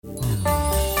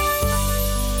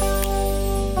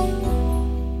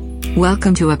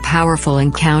Welcome to a powerful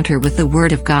encounter with the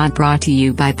Word of God, brought to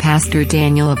you by Pastor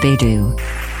Daniel Abaidoo.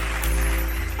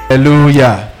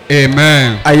 Hallelujah.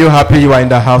 Amen. Are you happy you are in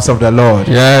the house of the Lord?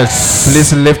 Yes.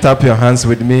 Please lift up your hands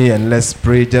with me and let's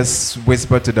pray. Just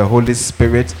whisper to the Holy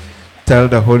Spirit. Tell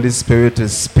the Holy Spirit to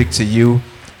speak to you.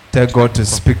 Tell God to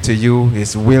speak to you.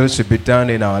 His will should be done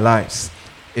in our lives.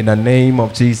 In the name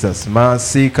of Jesus.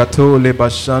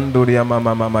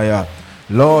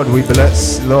 Lord, we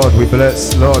bless, Lord, we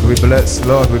bless, Lord, we bless,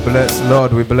 Lord, we bless,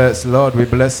 Lord, we bless, Lord, we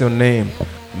bless your name.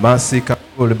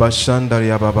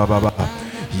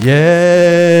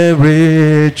 Yeah,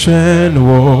 rich and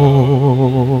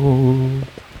woe.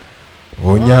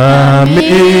 Onyami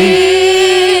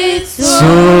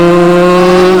susume.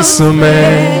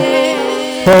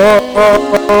 Oh,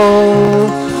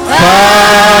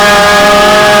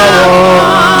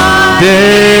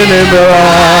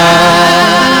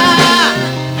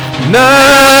 na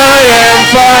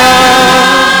yemfa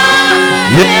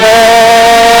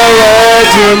yewajuma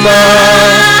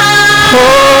oh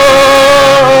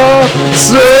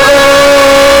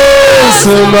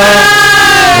susuma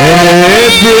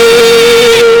efi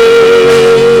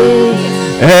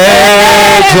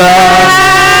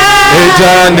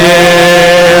eja ne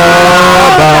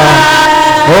aba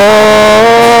oh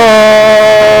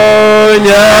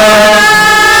nya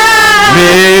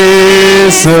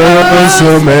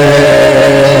susume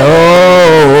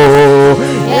oh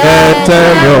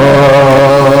etemyo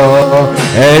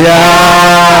eya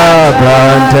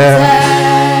brante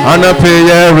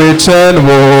anapiye return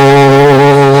wo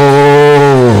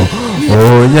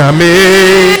oh nyame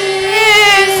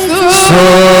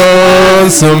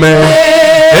susume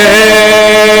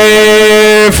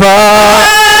efa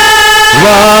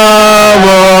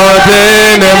wa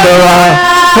denembra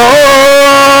oh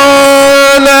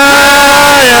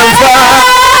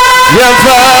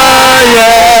Yamfa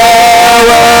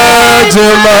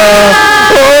yewajuma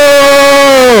oh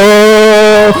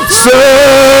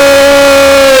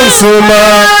susuma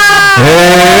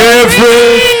every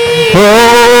oh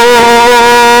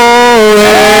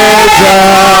eja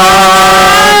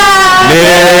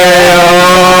neoba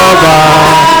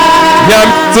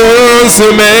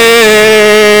yamtusume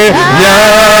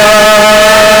yami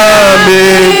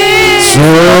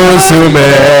susume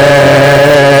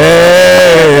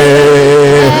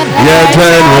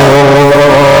yeteno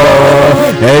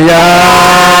eya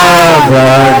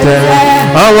brate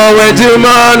awo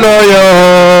wejuma no yo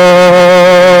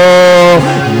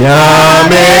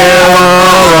nyame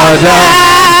wada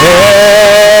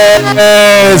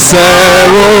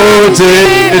seruti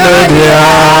nodia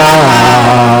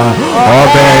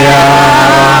obeya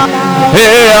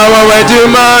awo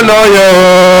wejuma no yo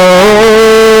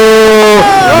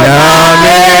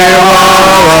nyame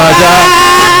wada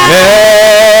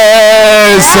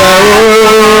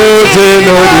Saudinodia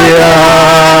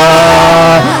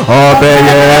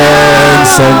Obeyen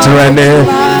Centrene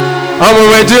Amu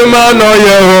wejuma no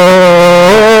yo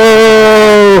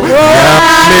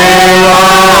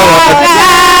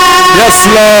Yes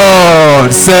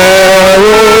Lord Saudinodia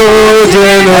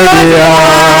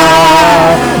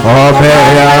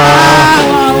Obeya.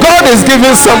 God is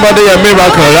giving somebody a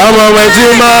miracle. Amu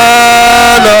wejuma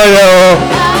no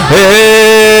yo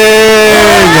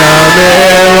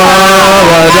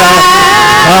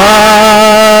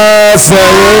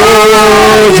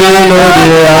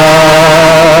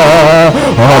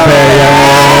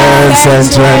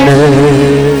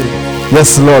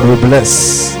Yes, Lord, we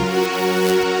bless.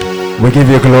 We give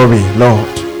you glory, Lord.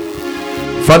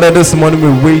 Father, this morning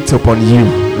we wait upon you,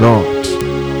 Lord.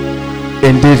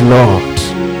 Indeed, Lord.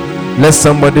 Let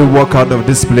somebody walk out of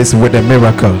this place with a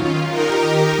miracle.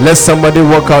 Let somebody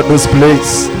walk out this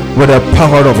place with the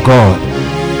power of God.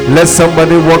 Let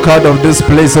somebody walk out of this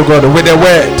place, oh God, with a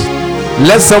word.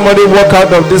 Let somebody walk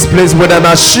out of this place with an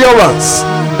assurance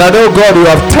that, oh God, you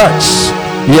have touched,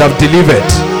 you have delivered,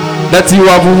 that you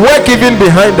have worked even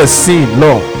behind the scene,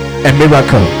 Lord. A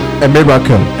miracle, a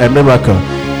miracle, a miracle.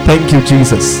 Thank you,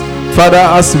 Jesus. Father,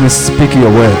 as we speak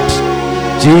your word,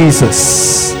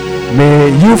 Jesus, may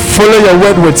you follow your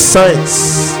word with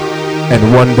signs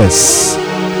and wonders.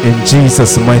 In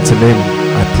Jesus' mighty name,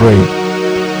 I pray.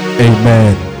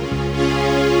 Amen.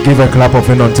 Give a clap of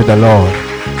hand unto the Lord.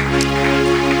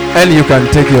 And you can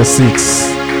take your seats.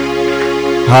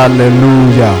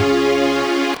 Hallelujah.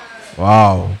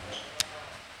 Wow.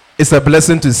 It's a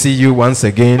blessing to see you once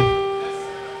again.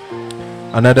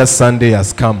 Another Sunday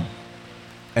has come.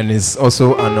 And it's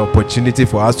also an opportunity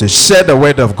for us to share the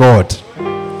word of God.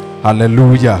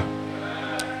 Hallelujah.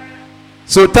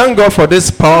 So thank God for this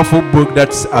powerful book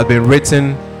that has been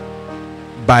written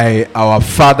by our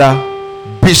father,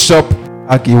 Bishop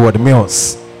Agiward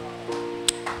Mills.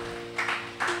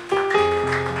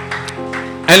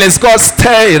 And it's called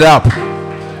Stir It Up.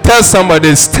 Tell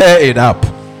somebody, stir it up.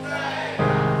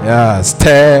 Yeah,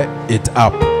 stir it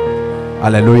up.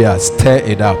 Hallelujah, stir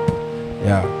it up.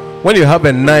 Yeah. When you have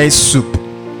a nice soup,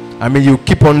 I mean, you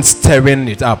keep on stirring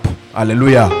it up.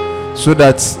 Hallelujah. So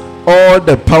that all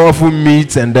the powerful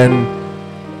meat and then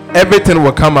everything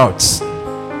will come out.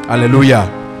 Hallelujah.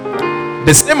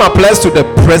 The same applies to the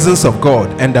presence of God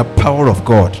and the power of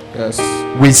God. Yes.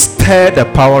 We stir the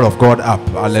power of God up.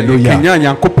 Hallelujah.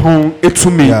 Yeah.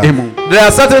 There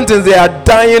are certain things that are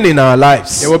dying in our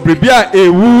lives, and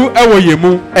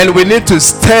we need to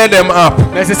stir them up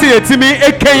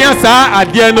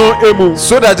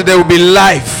so that there will be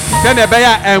life.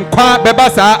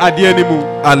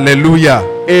 Hallelujah.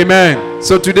 Amen.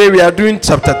 So today we are doing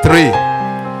chapter 3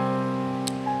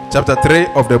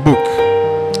 of the book.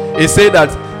 It says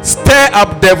that stir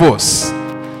up devils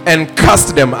and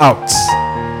cast them out.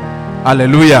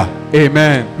 Hallelujah.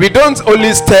 Amen. We don't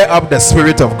only stir up the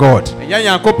Spirit of God, we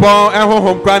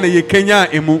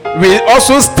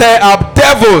also stir up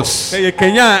devils. Whether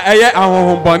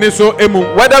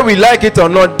we like it or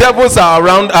not, devils are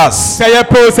around us. They are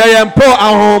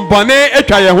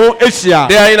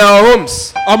in our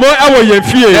homes,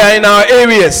 they are in our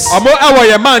areas,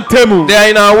 they are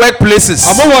in our workplaces.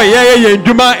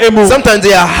 Sometimes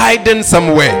they are hiding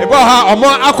somewhere, but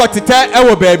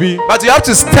you have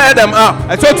to stir them up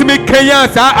so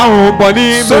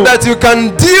that you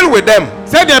can deal with them.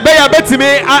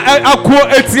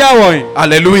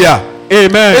 Hallelujah.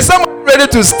 Amen. Is someone ready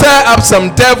to stir up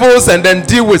some devils and then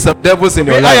deal with some devils in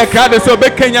your life?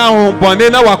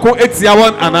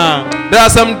 There are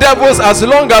some devils as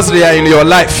long as they are in your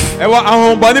life, and as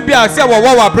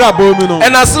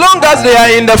long as they are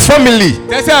in the family,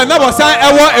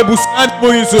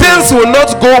 things will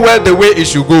not go well the way it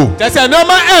should go.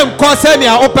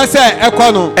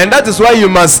 And that is why you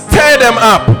must stir them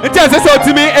up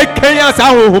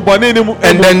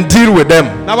and then deal with them.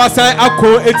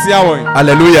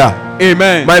 Hallelujah.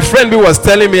 Amen. My friend was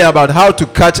telling me about how to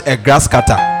catch a grass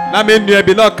cutter.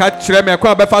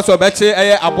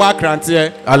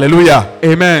 Hallelujah.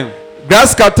 Amen.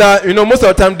 Grass cutter, most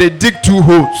of the time they dig 2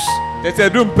 holes, and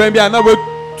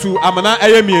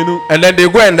then they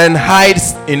go and then hide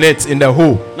in it, in the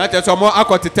hole.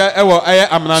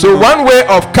 So one way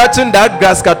of catching that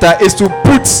grass cutter is to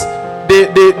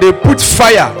they put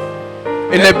fire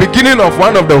in the beginning of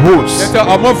one of the holes.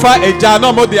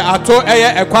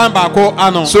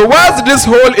 So whilst this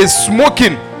hole is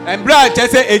smoking, the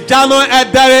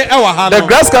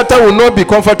grass cutter will not be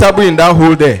comfortable in that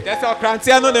hole there.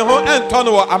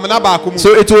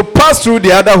 So it will pass through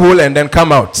the other hole and then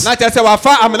come out. So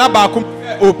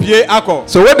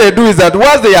what they do is that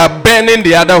whilst they are burning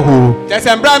the other hole,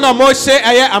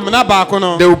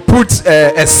 they will put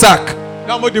a sack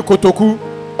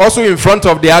also in front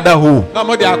of the other hole. So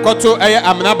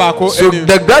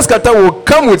the grass cutter will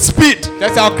come with speed,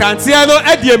 and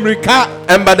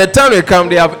by the time they come,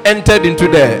 they have entered into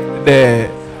the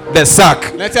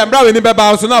sack, and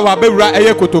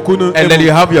then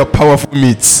you have your powerful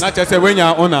meats.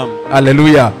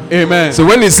 Hallelujah. Amen. So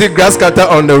when you see grass cutter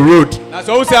on the road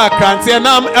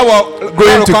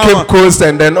going to Cape Coast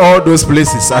and then all those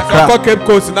places, that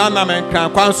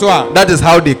is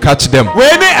how they catch them.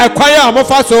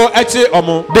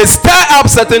 They stir up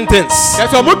certain things, and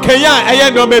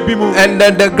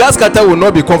then the grass cutter will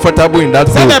not be comfortable in that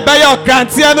hole.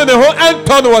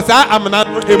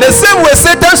 The same way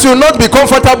Satan should not be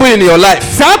comfortable in your life.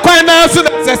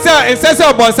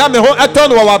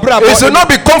 It should not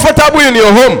be comfortable in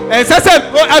your home.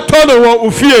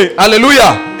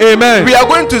 Hallelujah. Amen. We are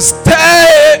going to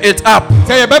stir it up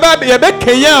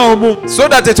so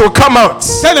that it will come out,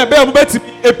 and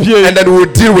then we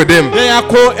will deal with them.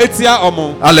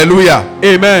 Hallelujah.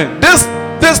 Amen. This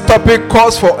topic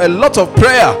calls for a lot of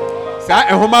prayer.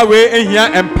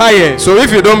 So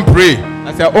if you don't pray,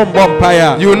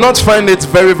 you will not find it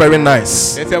very, very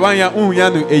nice.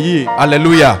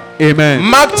 Hallelujah. Amen.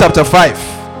 Mark chapter 5.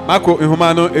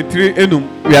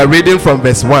 We are reading from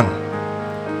verse 1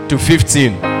 to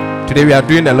 15. Today we are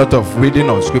doing a lot of reading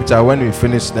of scripture. When we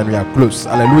finish, then we are close.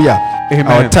 Hallelujah. Amen.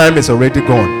 Our time is already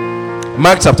gone.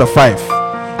 Mark chapter 5.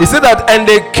 He said that, and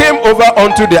they came over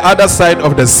onto the other side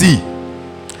of the sea,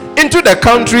 into the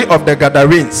country of the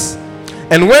Gadarenes.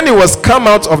 And when he was come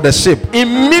out of the ship,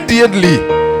 immediately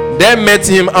there met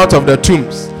him out of the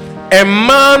tombs a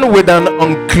man with an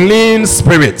unclean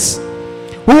spirit,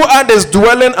 who had his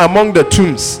dwelling among the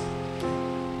tombs,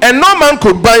 and no man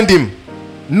could bind him,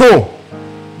 no,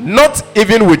 not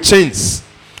even with chains,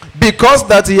 because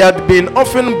that he had been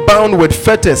often bound with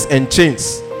fetters and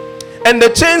chains. And the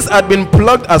chains had been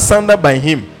plucked asunder by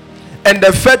him, and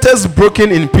the fetters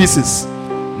broken in pieces.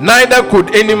 Neither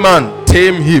could any man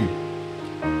tame him.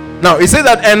 Now he said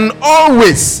that, and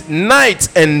always, night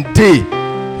and day,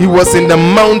 he was in the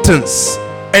mountains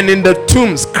and in the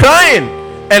tombs, crying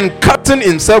and cutting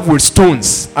himself with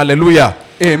stones. Hallelujah.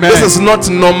 Amen. This is not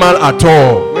normal at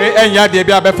all. That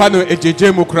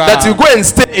you go and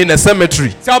stay in a cemetery.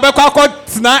 A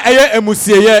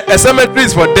cemetery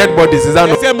is for dead bodies, is that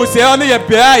not? But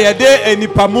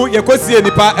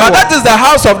that is the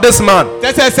house of this man.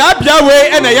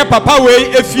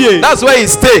 That's where he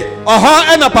stays.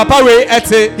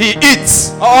 He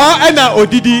eats.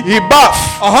 He baths.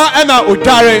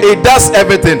 He does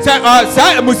everything. The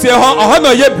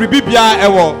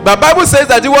Bible says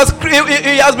that he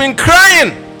has been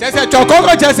crying. And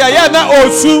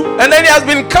then he has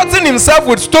been cutting himself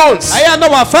with stones.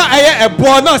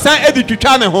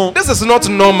 This is not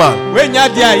normal.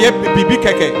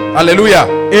 Hallelujah.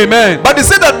 Amen. But he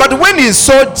said that, but when he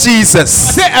saw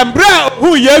Jesus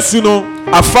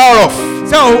afar off,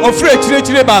 he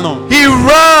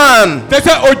ran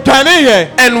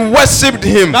and worshipped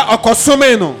him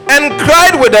and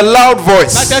cried with a loud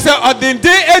voice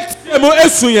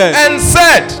and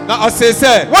said,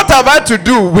 what have I to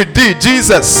do with thee,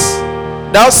 Jesus,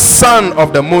 thou Son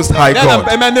of the Most High God?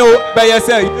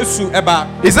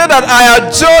 He said that I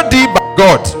adjure thee by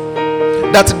God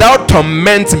that thou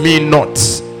torment me not.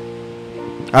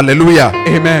 Hallelujah.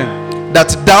 Amen.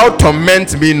 That thou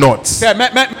torment me not.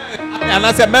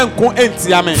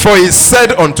 For he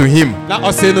said unto him, come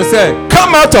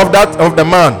out of the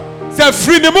man,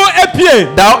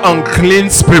 thou unclean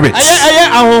spirit.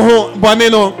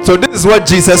 So this is what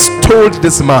Jesus told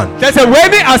this man. He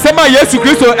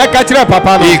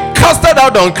casted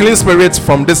out the unclean spirits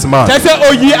from this man. And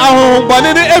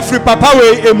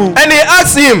he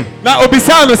asked him,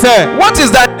 what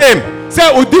is thy name?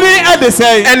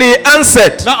 And he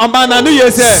answered,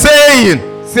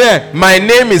 saying, my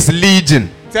name is Legion,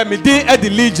 for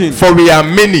we are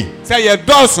many.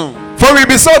 For he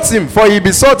besought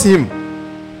him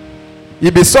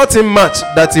much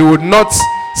that he would not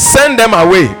send them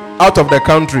away out of the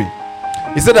country.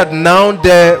 He said that now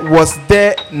there was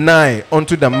there nigh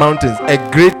unto the mountains a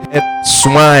great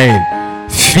swine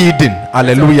feeding.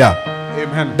 Hallelujah.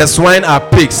 Amen. The swine are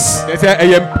pigs.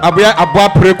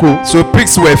 So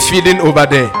pigs were feeding over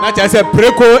there.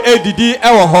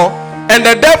 And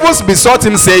the devils besought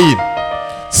him, saying,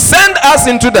 send us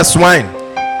into the swine,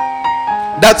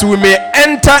 that we may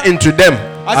enter into them.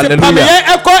 Hallelujah.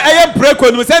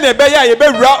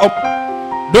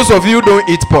 Those of you who don't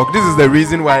eat pork, this is the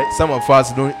reason why some of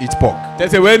us don't eat pork.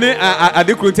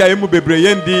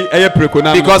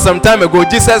 Because some time ago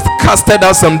Jesus casted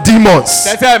out some demons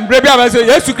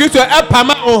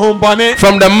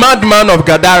from the madman of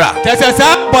Gadara.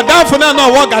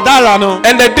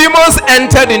 And the demons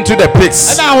entered into the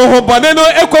pigs.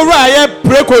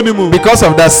 Because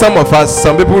of that, some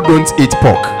people don't eat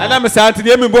pork.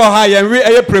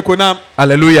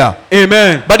 Hallelujah.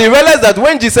 Amen. But he realized that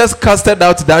when Jesus casted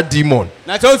out that demon,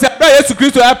 and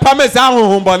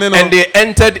they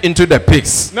entered into the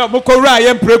pigs, where did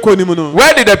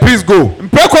the pigs go?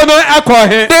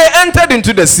 They entered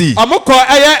into the sea. And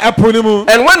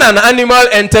when an animal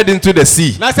entered into the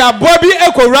sea,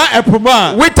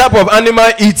 which type of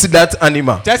animal eats that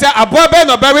animal?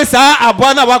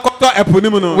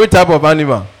 Which type of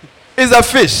animal? It's a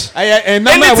fish.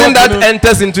 Anything that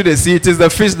enters into the sea, it is the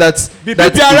fish that eats.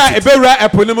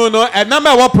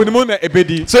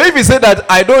 So if you say that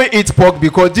I don't eat pork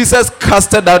because Jesus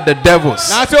casted out the devils,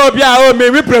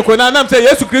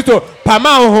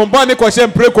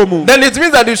 then it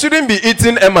means that you shouldn't be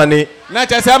eating emane. It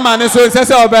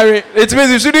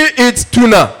means you shouldn't eat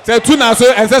tuna.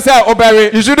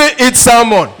 You shouldn't eat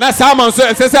salmon.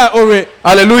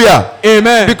 Hallelujah.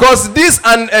 Amen. Because this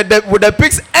and the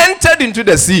pigs entered into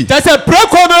the sea.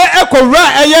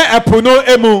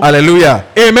 Hallelujah.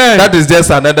 Amen. That is just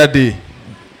another day.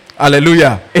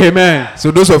 Hallelujah. Amen.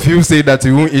 So those of you say that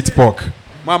you won't eat pork.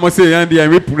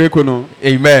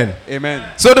 Amen. Amen.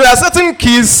 So there are certain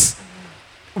keys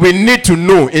we need to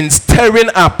know in stirring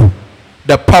up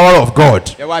the power of God.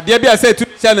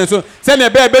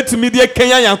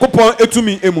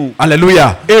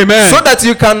 Hallelujah. Amen. So that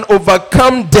you can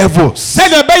overcome devils.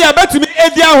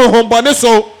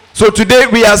 So today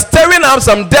we are stirring up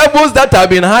some devils that have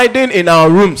been hiding in our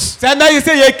rooms, hiding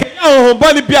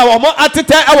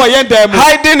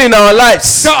in our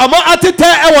lives. They are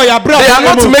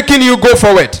not making you go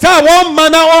forward. They are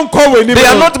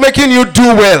not making you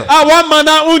do well.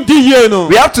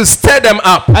 We have to stir them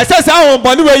up. We have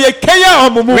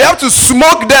to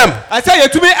smoke them,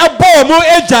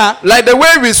 like the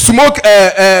way we smoke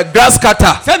grass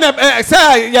cutter, so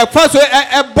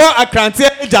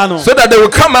that they will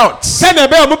come out.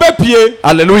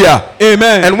 Hallelujah.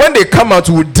 Amen. And when they come out,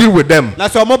 we will deal with them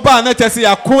in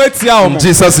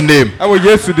Jesus' name.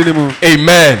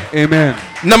 Amen. Amen.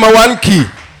 Number one key: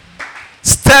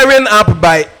 stirring up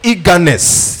by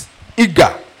eagerness.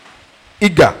 Eager.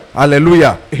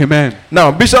 Hallelujah. Amen.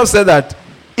 Now, Bishop said that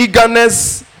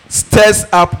eagerness stirs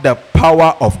up the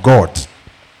power of God.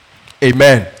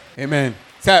 Amen. Amen.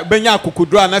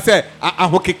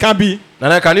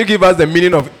 Nana, can you give us the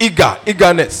meaning of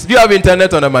eagerness? Do you have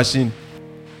internet on the machine?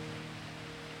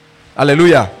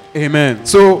 Hallelujah. Amen.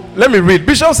 So let me read.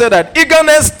 Bishop said that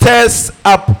eagerness stirs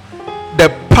up the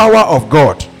power of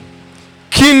God.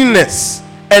 Keenness,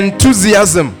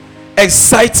 enthusiasm,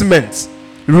 excitement,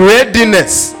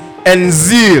 readiness, and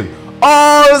zeal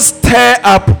all stir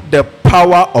up the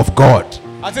power of God.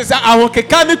 As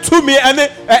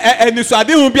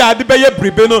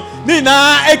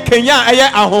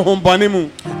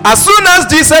soon as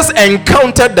Jesus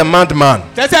encountered the madman,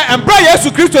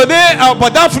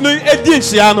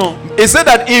 he said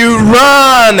that he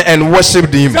ran and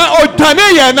worshipped him.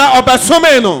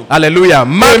 Hallelujah.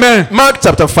 Mark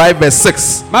chapter 5 verse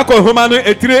 6. But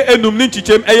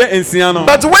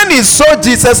when he saw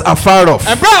Jesus afar off,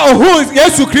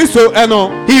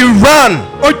 he ran.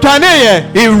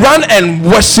 He ran and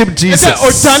worshipped Jesus.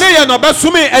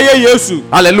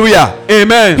 Hallelujah.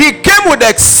 Amen. He came with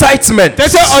excitement.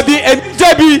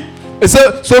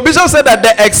 So Bishop said that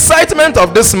the excitement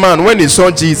of this man when he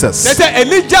saw Jesus, it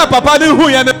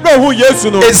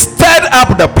stirred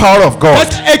up the power of God.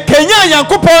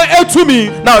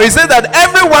 Now he said that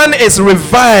everyone is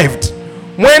revived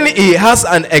when he has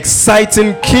an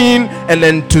exciting, keen, and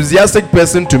enthusiastic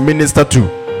person to minister to.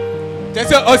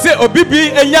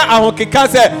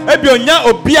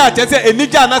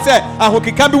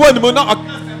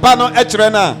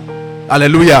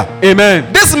 Hallelujah.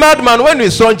 Amen. This madman, when he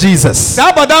saw Jesus, he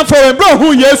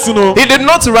did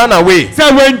not run away.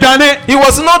 He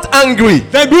was not angry.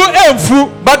 But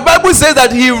Bible says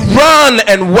that he ran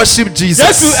and worshipped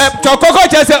Jesus.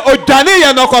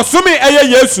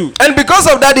 And because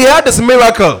of that, he had this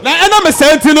miracle.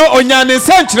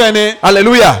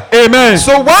 Hallelujah. Amen.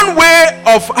 So one way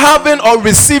of having or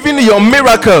receiving your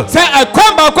miracle is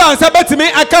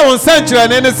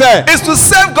to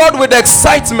serve God with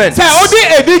excitement, with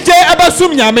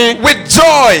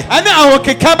joy,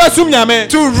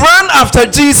 to run after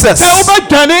Jesus.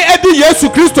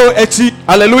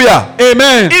 Hallelujah.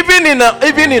 Amen. Even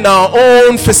in our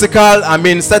own physical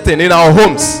setting, in our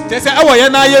homes.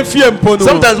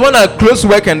 Sometimes when I close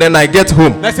work and then I get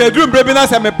home, and then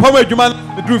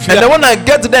when I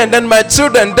get there and then my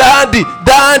children, daddy,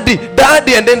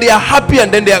 and then they are happy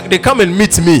and then they come and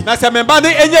meet me. Sometimes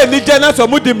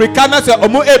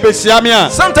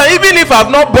even if I've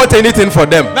not bought anything for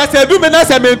them, I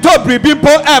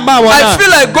feel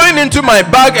like going into my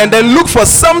bag and then look for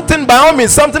something, by all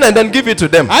means something, and then give it to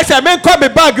them.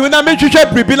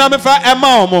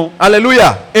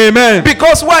 Hallelujah. Amen.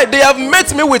 Because why? They have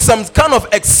met me with some kind of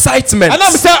excitement.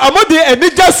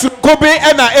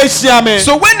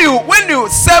 So when you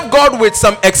serve God with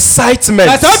some excitement,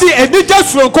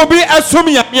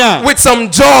 with some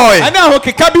joy,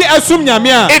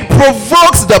 it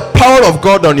provokes the power of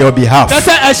God on your behalf. It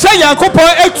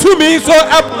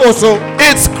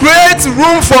creates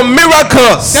room for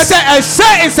miracles.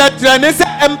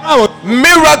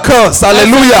 Miracles.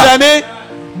 Hallelujah.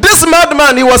 This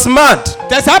madman, he was mad,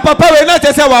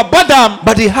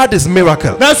 but he had his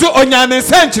miracle.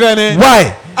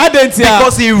 Why?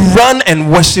 Because he ran and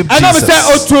worshipped Jesus.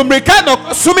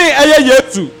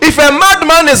 If a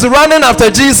madman is running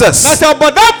after Jesus, then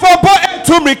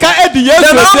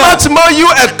how much more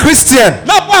you, a Christian,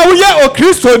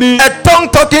 a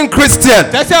tongue-talking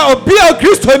Christian?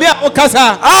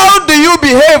 How do you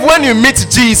behave when you meet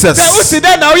Jesus? How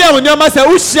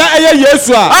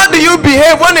do you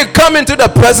behave when you come into the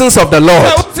presence of the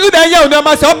Lord?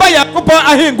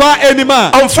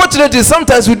 Unfortunately,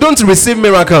 sometimes we don't receive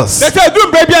miracles because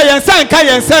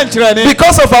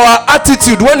of our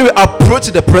attitude when we approach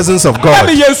the presence of God.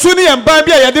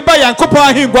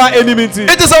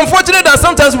 It is unfortunate that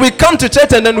sometimes we come to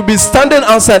church and then we'll be standing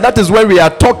outside. That is when we are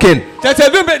talking.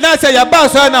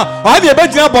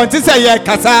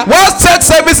 Whilst church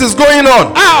service is going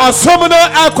on,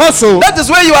 that is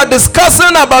where you are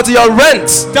discussing about your rent.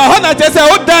 That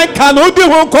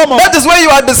is where you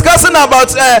are discussing about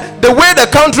the way the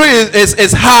country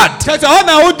is hard. The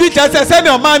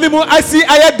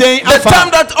time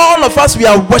that all of us we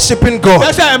are worshiping God.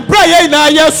 That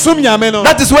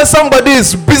is where somebody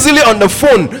is busily on the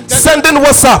phone sending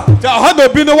WhatsApp.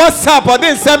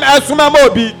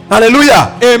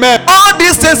 Hallelujah. Amen. All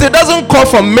these things, it doesn't call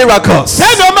for miracles.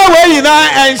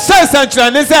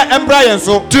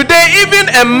 Today, even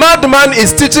a madman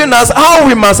is teaching us how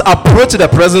we must approach the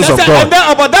presence of God.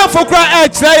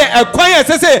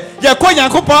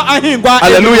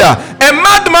 Hallelujah. A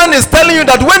madman is telling you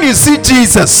that when you see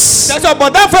Jesus,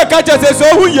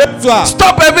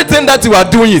 stop everything that you are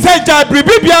doing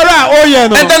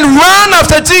and then run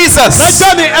after Jesus and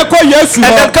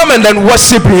then come and then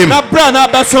worship him.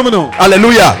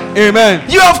 Hallelujah. Amen.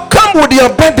 You have come with your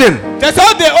burden. You have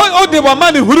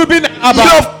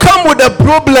come with a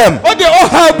problem. You have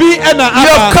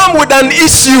come with an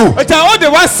issue.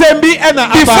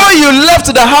 Before you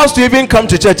left the house to even come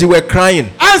to church, you were crying.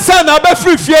 So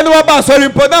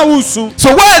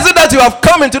why is it that you have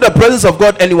come into the presence of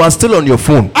God and you are still on your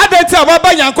phone? And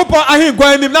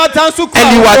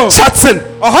you are chatting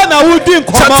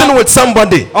with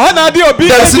somebody.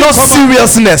 There is no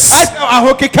seriousnness.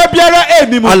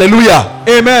 Hallelujah.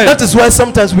 Amen. That is why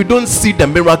sometimes we don't see the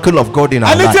miracle of God in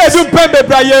our lives. That's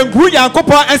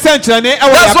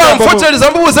why unfortunately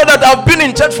some people say that I've been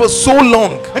in church for so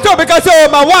long.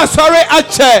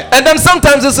 And then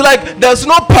sometimes it's like there's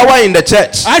no power in the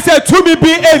church.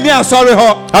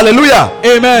 Hallelujah.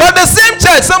 Amen. But the same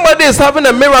church, somebody is having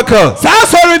a miracle.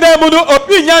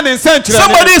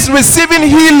 Somebody is receiving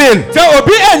healing.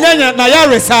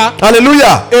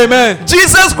 Hallelujah. Amen.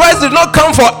 Jesus Christ did not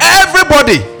come for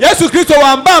everybody.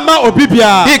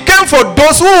 He came for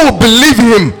those who will believe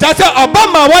him,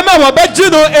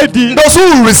 those who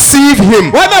will receive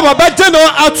him,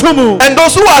 and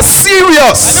those who are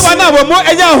serious.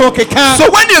 So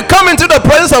when you come into the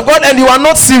presence of God and you are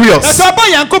not serious,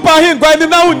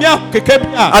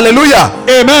 hallelujah,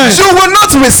 amen, you will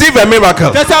not receive a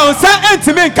miracle. I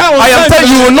am telling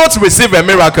you, you will not receive a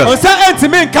miracle.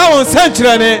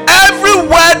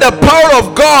 Everywhere the power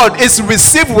of God is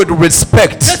received with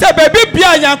respect,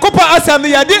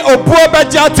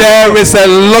 there is a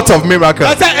lot of miracles.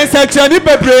 There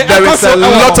is a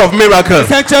lot of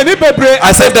miracles. I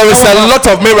said there is a lot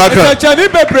of miracles.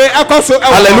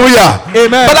 Hallelujah.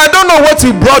 Amen. But I don't know what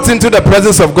you brought into the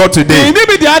presence of God today.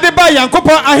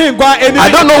 I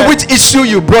don't know which issue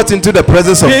you brought into the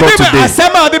presence of God today.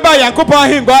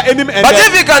 But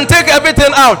if you can take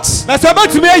everything out,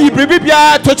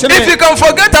 if you can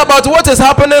forget about what is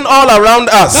happening all around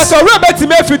us and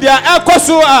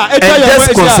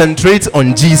just concentrate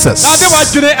on Jesus and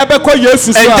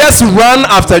just run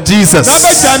after Jesus,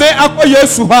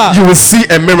 you will see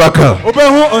a miracle. You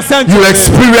will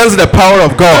experience the power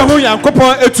of God.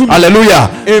 Hallelujah.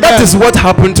 Amen. That is what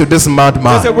happened to this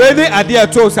madman.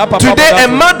 Today a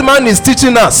madman is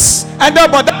teaching us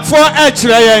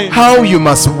how you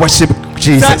must worship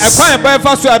Jesus,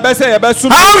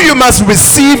 how you must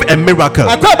receive a miracle.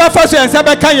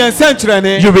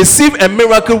 You receive a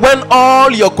miracle when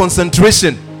all your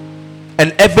concentration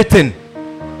and everything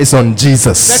is on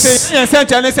Jesus.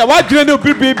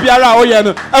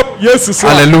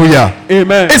 Hallelujah.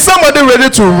 Amen. Is somebody ready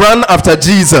to run after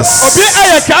Jesus?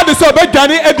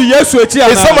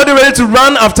 Is somebody ready to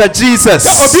run after Jesus? So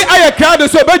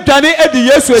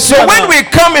when we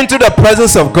come into the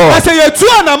presence of God,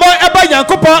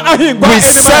 we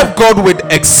serve God with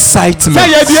excitement,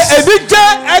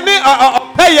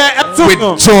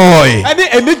 with joy,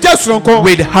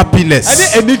 with happiness.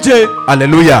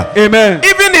 Hallelujah. Amen.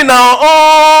 Even in our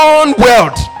own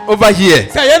world over here,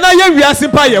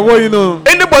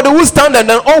 anybody who stands and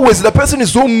then always the person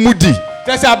is so moody,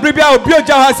 it's like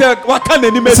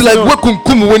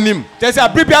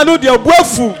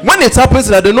when it happens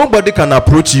that nobody can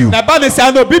approach you.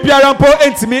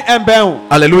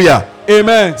 Hallelujah.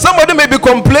 Amen. Somebody may be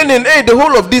complaining, hey, the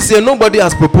whole of this year nobody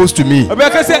has proposed to me.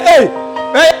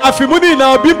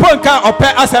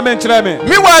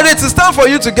 Meanwhile, it is time for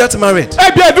you to get married.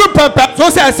 But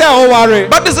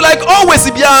it's like always,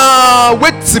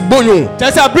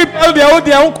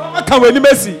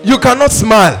 you cannot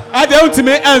smile. Amen.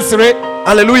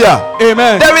 Hallelujah.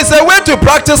 There is a way to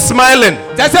practice smiling.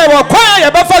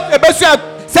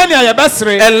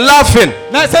 and laughing.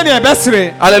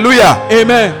 Hallelujah.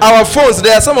 Amen. Our phones,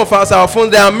 there are some of us, our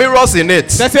phones, there are mirrors in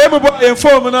it. So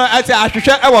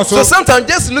sometimes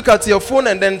just look at your phone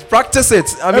and then practice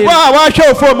it.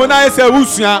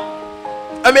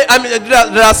 I mean,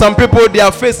 there are some people,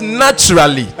 their face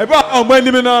naturally, they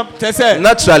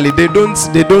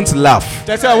don't laugh.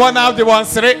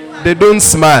 They don't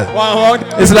smile.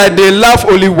 It's like they laugh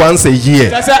only once a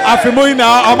year. And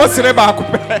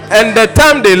the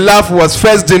time they laugh was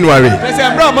 1st January.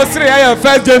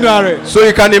 So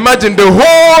you can imagine the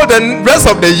rest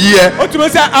of the year,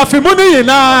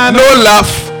 no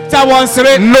laugh,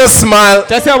 no smile,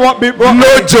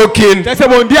 no joking.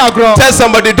 Tell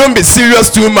somebody, don't be serious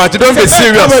too much. Don't be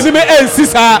serious.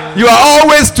 You are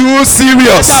always too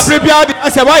serious. Tell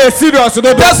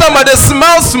somebody,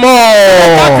 smile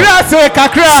small.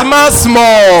 Smile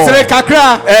small.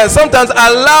 Sometimes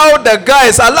allow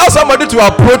somebody to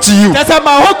approach you.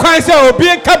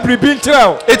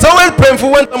 It's always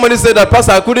painful when somebody says that,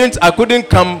 Pastor, I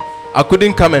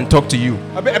couldn't come and talk to you.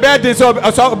 Then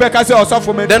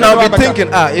I'll be thinking,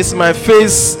 is my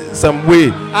face some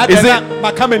way? Is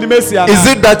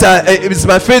it that is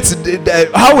my face?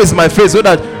 How is my face? So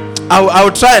that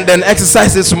I'll try and then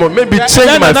exercise it some more. Maybe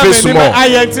change my face some more.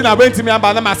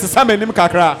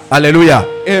 Hallelujah.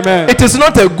 Amen. It is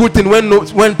not a good thing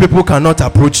when people cannot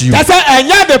approach you. When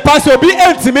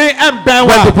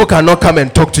people cannot come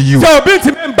and talk to you. It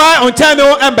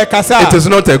is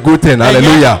not a good thing.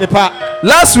 Hallelujah.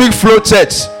 Last week, Flow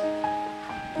Church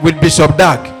with Bishop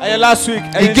Dark,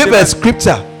 he gave a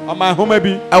scripture.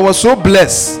 I was so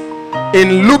blessed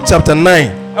in Luke chapter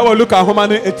 9.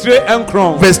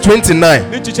 Verse 29. Now,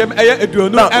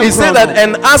 he said that,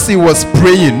 and as he was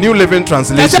praying, New Living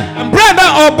Translation, the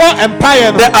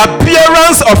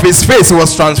appearance of his face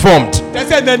was transformed.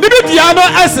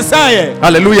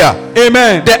 Hallelujah.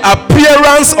 Amen. The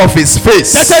appearance of his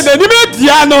face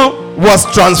was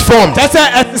transformed,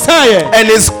 and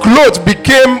his clothes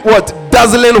became what?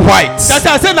 Dazzling white. So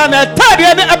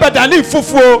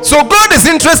God is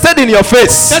interested in your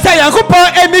face.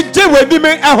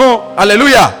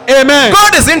 Hallelujah. Amen.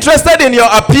 God is interested in your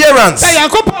appearance.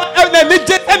 The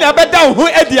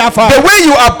way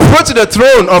you approach the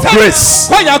throne of grace.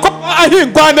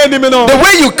 The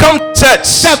way you come to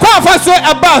church. The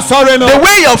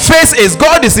way your face is,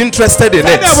 God is interested in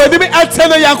it.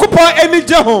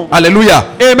 Hallelujah.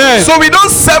 Amen. So we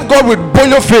don't serve God with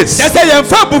bonyo face.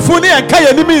 We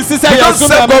don't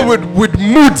serve God with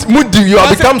moody. You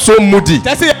have become so moody.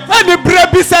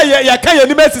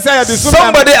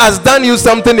 Somebody has done you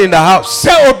something in the house.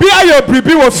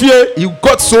 You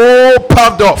got so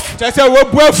puffed off.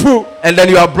 And then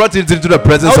you are brought into the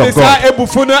presence of God. Then we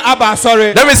say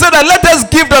that let us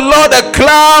give the Lord a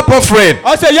clap offering.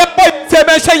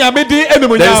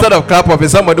 Then instead of clap offering,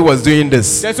 somebody was doing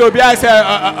this.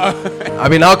 I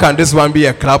mean, how can this one be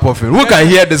a clap offering? Who can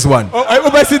hear this one? Yeah,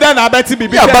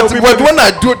 but when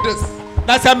I do this,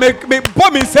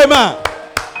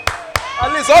 at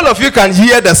least all of you can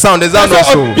hear the sound. Is that not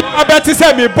so? Yeah,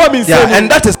 and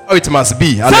that is how it must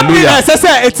be. Hallelujah.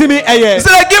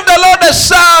 So I give the Lord a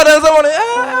shout, and someone,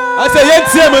 no.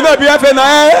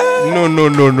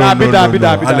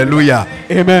 Hallelujah.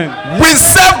 Amen. We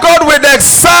serve God with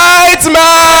excitement.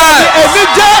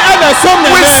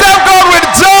 We serve God with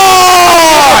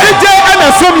joy. We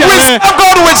serve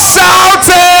God with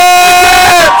shouting.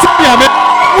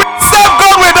 We serve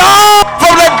God with all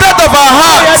from the depth of our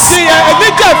hearts.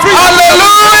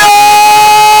 Hallelujah.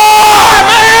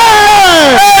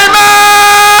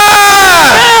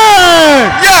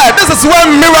 Yeah, this is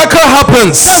when miracle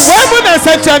happens. I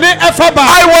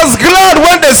was glad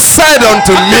when they said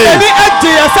unto me, let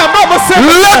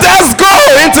us go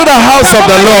into the house of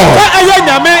the Lord.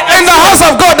 In the house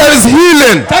of God there is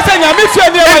healing. In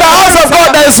the house of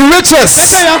God there is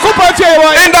riches. In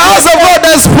the house of God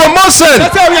there is promotion.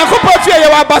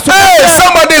 Hey,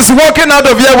 somebody is walking out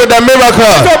of here with a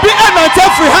miracle.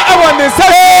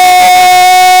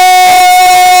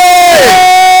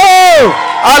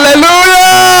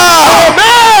 Hallelujah.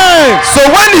 Amen. So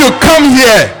when you come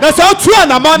here, you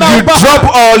drop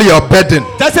all your burden.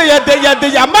 You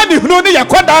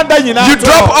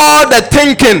drop all the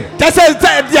thinking.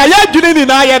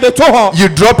 You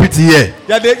drop it here.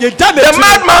 The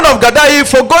madman of Gadara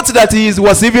forgot that he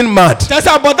was even mad.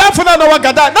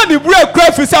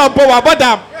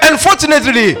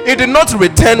 Unfortunately, he did not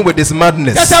return with his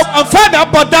madness. By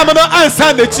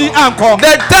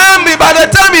the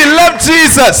time he left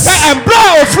Jesus,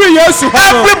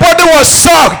 everybody was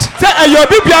shocked.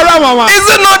 Is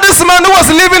it not this man who was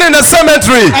living in the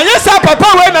cemetery?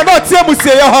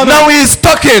 Now he is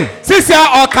talking.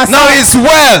 Now he's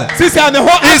well. He's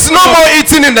no more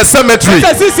eating in the cemetery.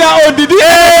 Hey,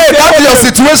 that's your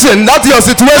situation. That's your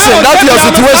situation. That's your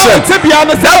situation.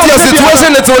 That's your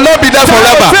situation. It will not be there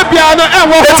forever.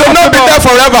 It will not be there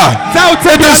forever.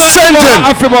 It is changing.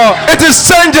 It is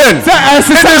changing.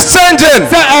 It is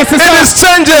changing. It is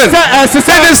changing.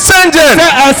 It is changing.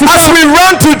 As we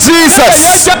run to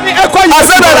Jesus, I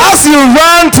said that as you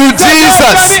run to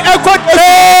Jesus,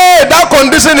 hey, that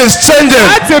condition is changing.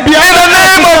 In the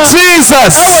name of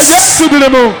Jesus.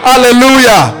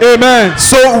 Hallelujah. Amen.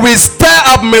 So we stir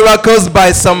up miracles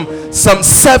by some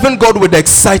serving God with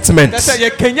excitement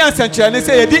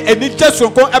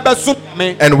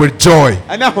and with joy.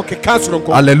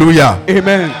 Hallelujah.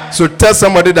 Amen. So tell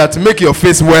somebody that make your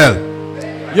face well.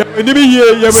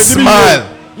 Smile.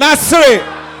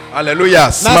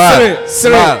 Hallelujah. Smile.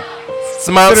 Smile.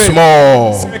 Smile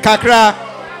small.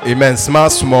 Amen. Smile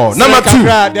small.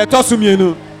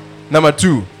 Number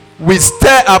two, we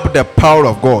stir up the power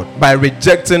of God by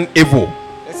rejecting evil.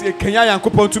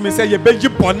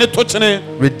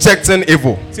 Rejecting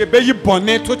evil.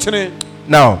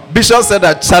 Now, Bishop said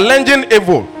that challenging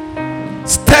evil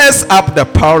stirs up the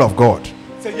power of God.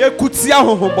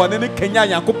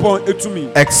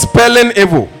 Expelling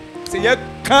evil.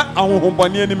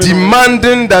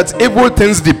 Demanding that evil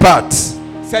things depart.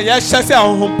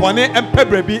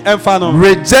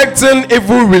 Rejecting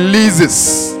evil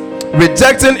releases.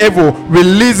 Rejecting evil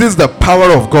releases the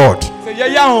power of God.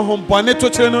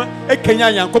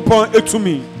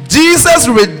 Jesus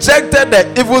rejected the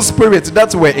evil spirits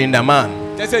that were in the man.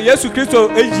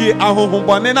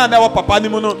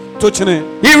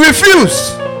 He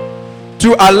refused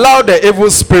to allow the evil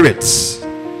spirits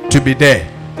to be there.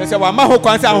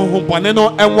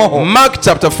 Mark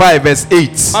chapter 5 verse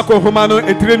 8.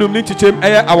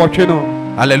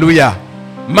 Hallelujah.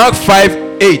 Mark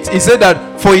 5:8. He said that,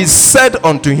 for he said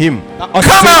unto him,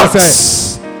 come out,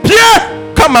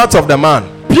 come out of the man,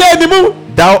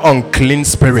 thou unclean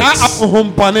spirit.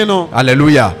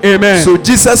 Hallelujah. Amen. So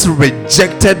Jesus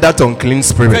rejected that unclean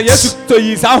spirit.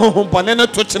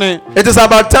 It is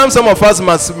about time some of us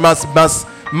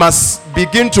must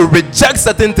begin to reject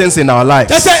certain things in our lives.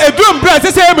 There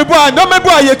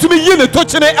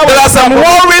are some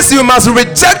worries, you must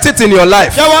reject it in your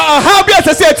life. There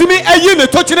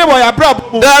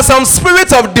are some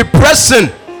spirits of depression.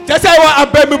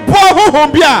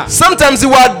 Sometimes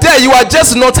you are there, you are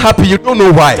just not happy, you don't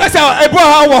know why. You are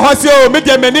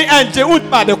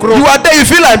there, you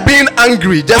feel like being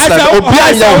angry, just like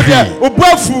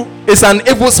it's an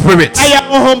evil spirit,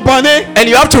 and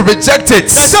you have to reject it.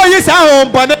 There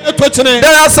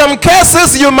are some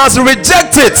cases you must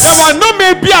reject it.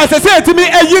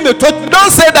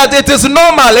 Don't say that it is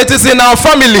normal, it is in our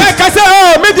family.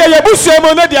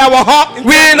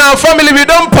 We in our family, we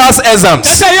don't pass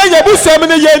exams. We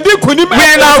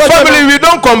in our family, we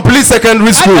don't complete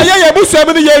secondary school.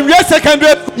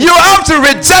 You have to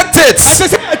reject it.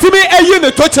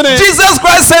 Jesus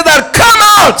Christ said that, come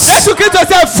out.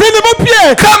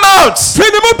 Come out, you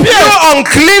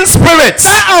unclean spirits.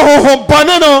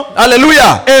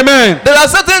 Hallelujah. Amen. There are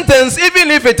certain things,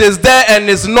 even if it is there and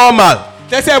it's normal,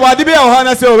 but you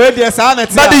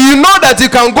know that you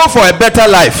can go for a better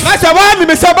life. You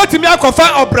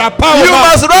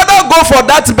must rather go for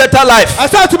that better life and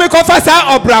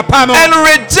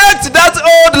reject that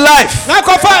old life, that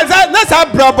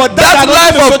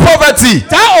life of poverty,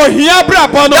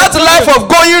 that life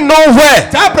of going nowhere.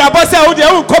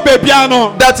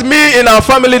 That me in our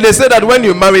family, they say that when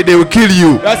you marry they will kill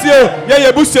you.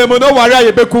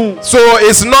 So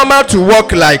it's normal to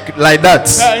walk like that.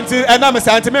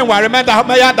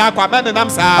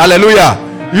 Hallelujah.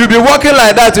 You'll be walking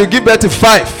like that, you give birth to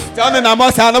 5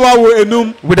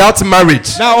 without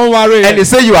marriage, and they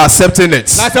say you are accepting it.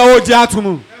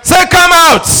 Say come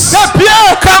out.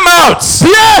 Come out.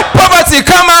 Poverty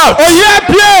come out.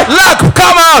 Lack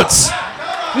come out.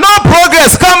 No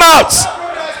progress come out.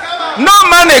 No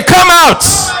money come out.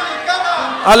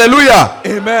 Hallelujah.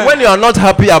 Amen. When you are not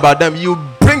happy about them, you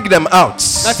bring them out.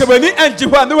 And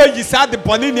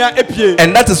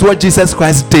that is what Jesus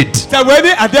Christ did. He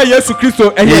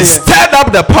stirred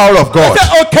up the power of God.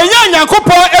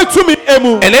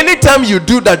 And anytime you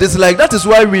do that, it's like, that is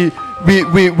why we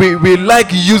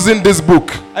like using this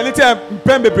book.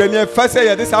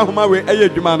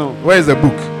 Where is the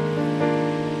book?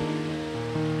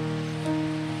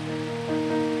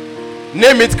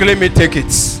 Name it, claim it, take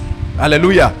it.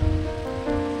 Hallelujah.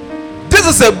 This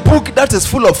is a book that is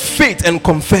full of faith and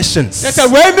confessions. And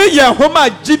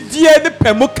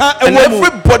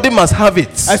everybody must have it.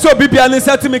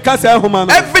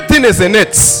 Everything everything is in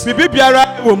it.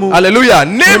 Hallelujah.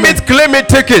 Name it, claim it,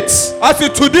 take it.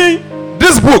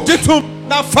 This book.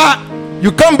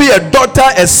 You can't be a daughter,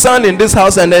 a son in this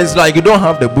house, and then it's like you don't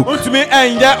have the book. If you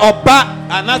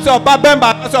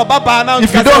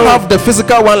don't have the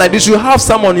physical one like this, you have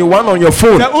one on your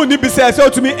phone. Every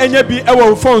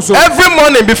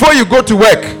morning before you go to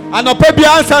work,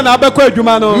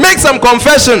 make some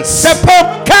confessions.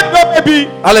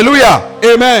 Hallelujah.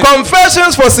 Amen.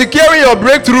 Confessions for securing your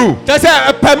breakthrough.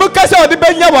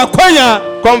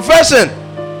 Confession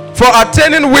for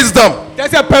attaining wisdom.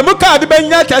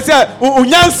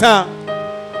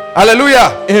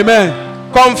 Hallelujah. Amen.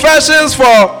 Confessions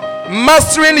for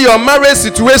mastering your marriage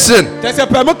situation. If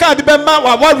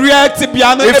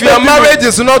your marriage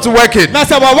is not working,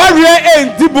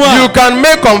 you can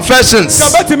make confessions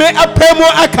and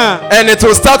it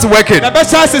will start working.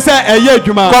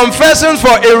 Confessions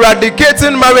for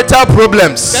eradicating marital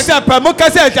problems.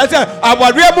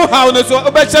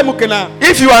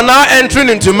 If you are now entering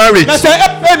into marriage,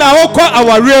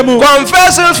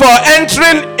 confessions for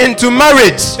entering into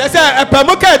marriage.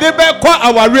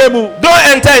 Don't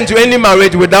enter into any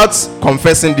marriage without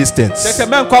confessing these things.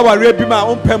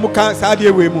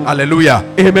 Hallelujah.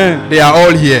 Amen. They are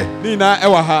all here.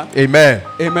 Amen.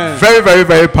 Amen. Very, very,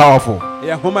 very powerful.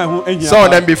 Some of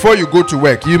them, before you go to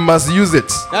work, you must use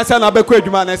it.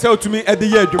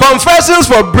 Confessions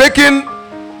for breaking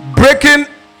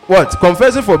what?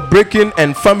 Confession for breaking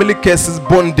and family curses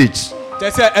bondage.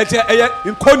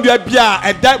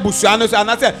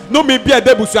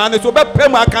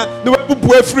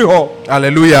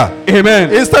 Hallelujah. Amen.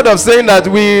 Instead of saying that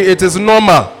it is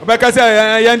normal,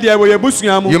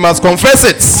 you must confess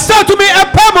it,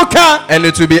 and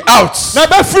it will be out.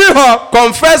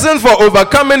 Confessing for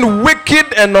overcoming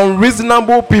wicked and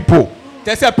unreasonable people.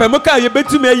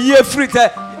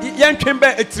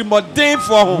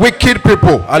 Wicked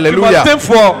people. Hallelujah.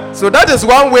 So that is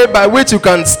one way by which you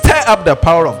can stir up the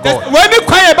power of God. When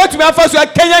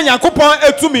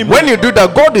you do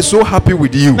that, God is so happy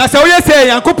with you. Don't say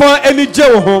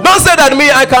that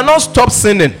I cannot stop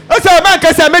sinning. Don't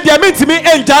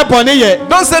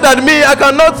say that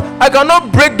I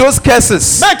cannot break those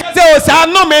curses. That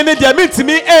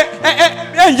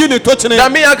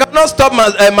I cannot stop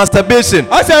masturbation.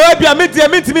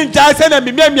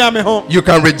 You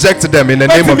can reject them in the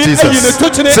name of Jesus.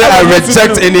 Say, I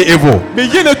reject any evil.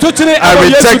 I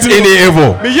reject any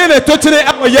evil.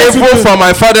 Evil from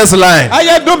my father's line.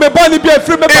 Evil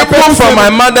from my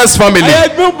mother's family. I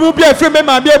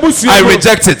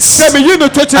reject it.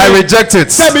 I reject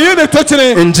it.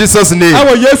 In Jesus' name.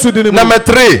 Number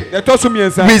 3.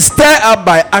 We stir up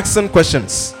by asking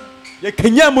questions.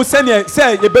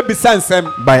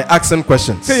 By asking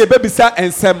questions.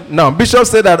 Now, Bishop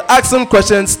said that asking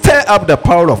questions stir up the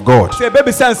power of God.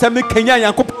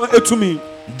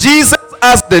 Jesus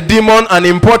asked the demon an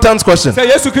important question. In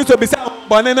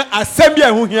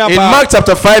Mark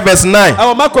chapter 5 verse 9.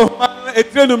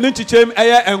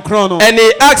 And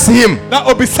he asked him,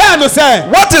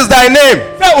 what is thy name?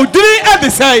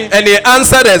 And he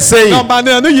answered and saying, my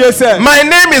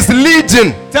name is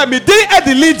Legion,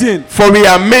 for we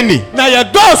are many.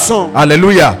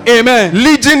 Hallelujah. Amen.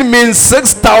 Legion means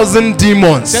 6,000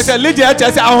 demons. Can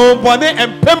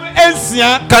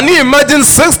you imagine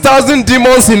 6,000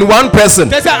 demons in one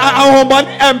person? And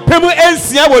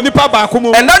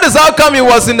that is how come he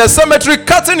was in the cemetery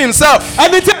cutting himself.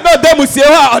 Hallelujah.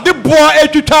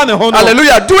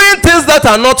 Doing things that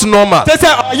are not normal.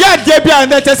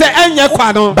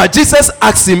 But Jesus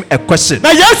asked him a question.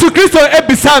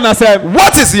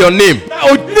 What is your name?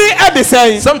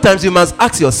 Sometimes you must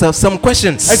ask yourself some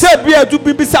questions. Certain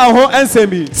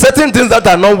things that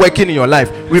are not working in your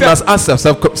life, we must ask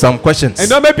ourselves some questions.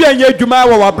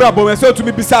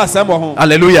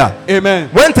 Hallelujah. Amen.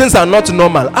 When things are not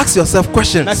normal, ask yourself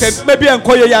questions.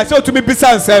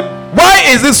 Why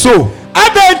is it so?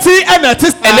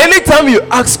 And anytime you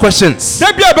ask questions,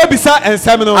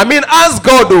 I mean, ask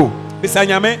God though.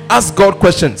 Ask God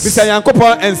questions.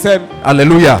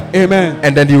 Hallelujah. Amen.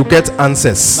 And then you get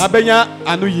answers. Amen.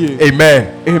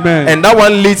 Amen. And that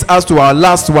one leads us to our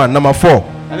last one, number 4.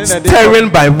 Stirring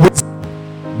by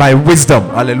wisdom.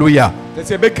 Hallelujah. When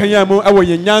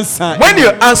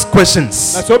you ask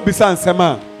questions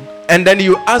And then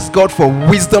you ask God for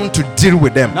wisdom to deal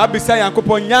with them. We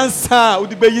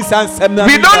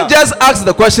don't just ask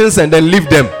the questions and then leave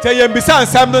them.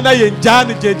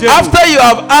 After you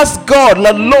have asked God,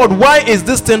 Lord, why is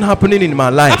this thing happening in my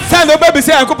life?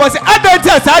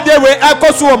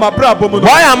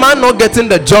 Why am I not getting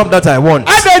the job that I want?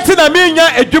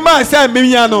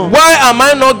 Why am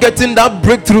I not getting that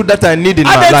breakthrough that I need in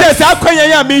my life?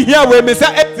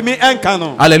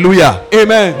 Hallelujah.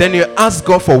 Amen. Then you ask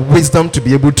God for wisdom to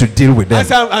be able to deal with them.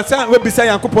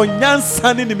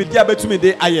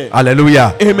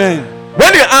 Hallelujah. Amen.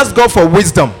 When you ask God for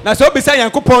wisdom,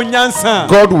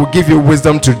 God will give you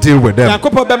wisdom to deal with them.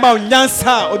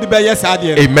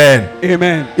 Amen.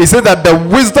 Amen. He said that the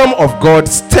wisdom of God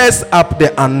stirs up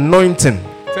the anointing.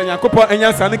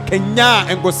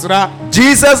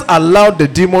 Jesus allowed the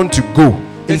demon to go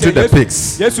into the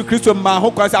pigs.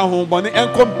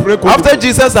 After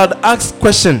Jesus had asked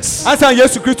questions and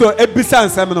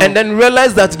then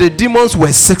realized that the demons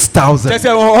were 6,000,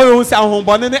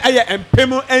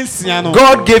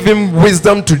 God gave him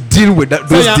wisdom to deal with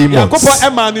those demons.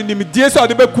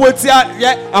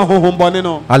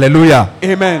 Hallelujah.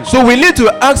 Amen. So we need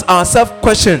to ask ourselves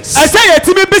questions.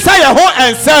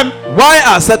 Why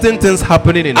are certain things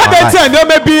happening in our life?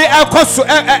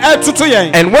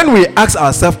 And when we ask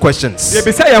ourselves questions,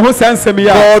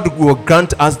 God will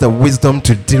grant us the wisdom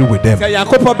to deal with them.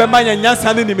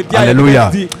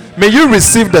 Hallelujah. May you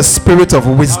receive the spirit of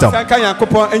wisdom.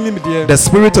 The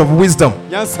spirit of wisdom.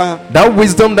 That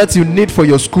wisdom that you need for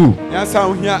your school.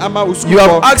 You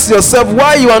have asked yourself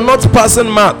why you are not passing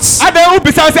maths.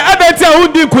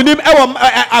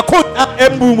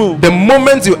 The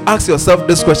moment you ask yourself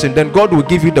this question, then God will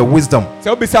give you the wisdom.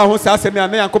 What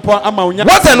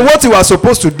and what you are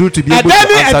supposed to do to be able to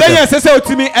answer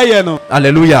them.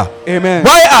 Hallelujah. Amen.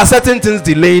 Why are certain things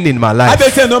delaying in my life?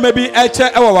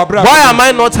 Why am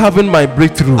I not having my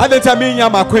breakthrough?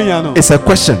 It's a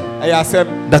question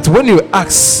that when you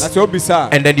ask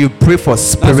and then you pray for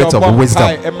spirit of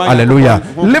wisdom. Hallelujah.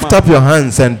 Lift up your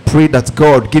hands and pray that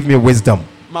God give me wisdom.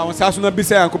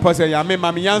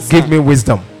 Give me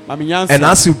wisdom. And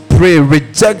as you pray,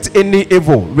 reject any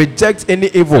evil. Reject any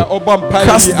evil.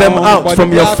 Cast them out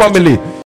from your family.